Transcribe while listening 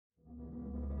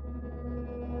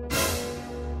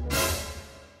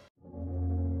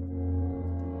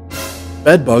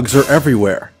Bedbugs are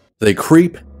everywhere. They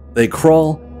creep, they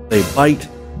crawl, they bite,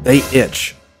 they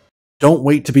itch. Don't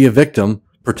wait to be a victim.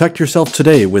 Protect yourself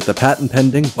today with the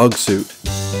patent-pending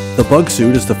BUGSUIT. The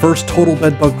BUGSUIT is the first total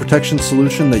bedbug protection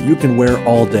solution that you can wear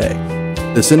all day.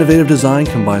 This innovative design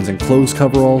combines enclosed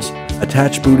coveralls,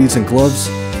 attached booties and gloves,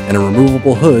 and a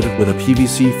removable hood with a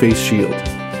PVC face shield.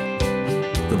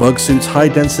 The BUGSUIT's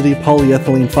high-density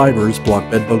polyethylene fibers block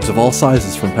bedbugs of all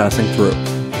sizes from passing through.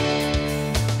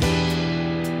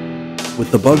 With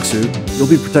the BUGSUIT, you'll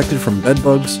be protected from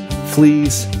bedbugs,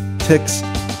 fleas, ticks,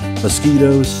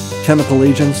 mosquitoes, chemical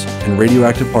agents, and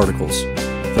radioactive particles.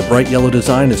 The bright yellow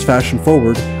design is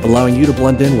fashion-forward, allowing you to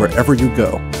blend in wherever you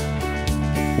go.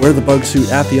 Wear the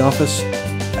BUGSUIT at the office,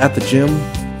 at the gym,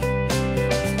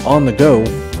 on the go,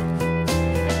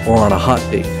 or on a hot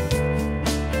date.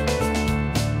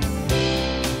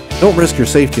 Don't risk your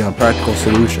safety on practical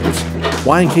solutions.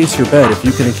 Why encase your bed if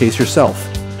you can encase yourself?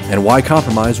 And why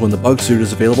compromise when the BUGSUIT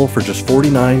is available for just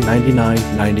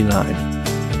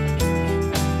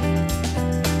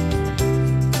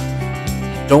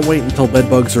 $49.99? Don't wait until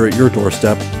bedbugs are at your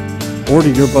doorstep. Order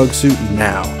your BUGSUIT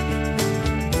now.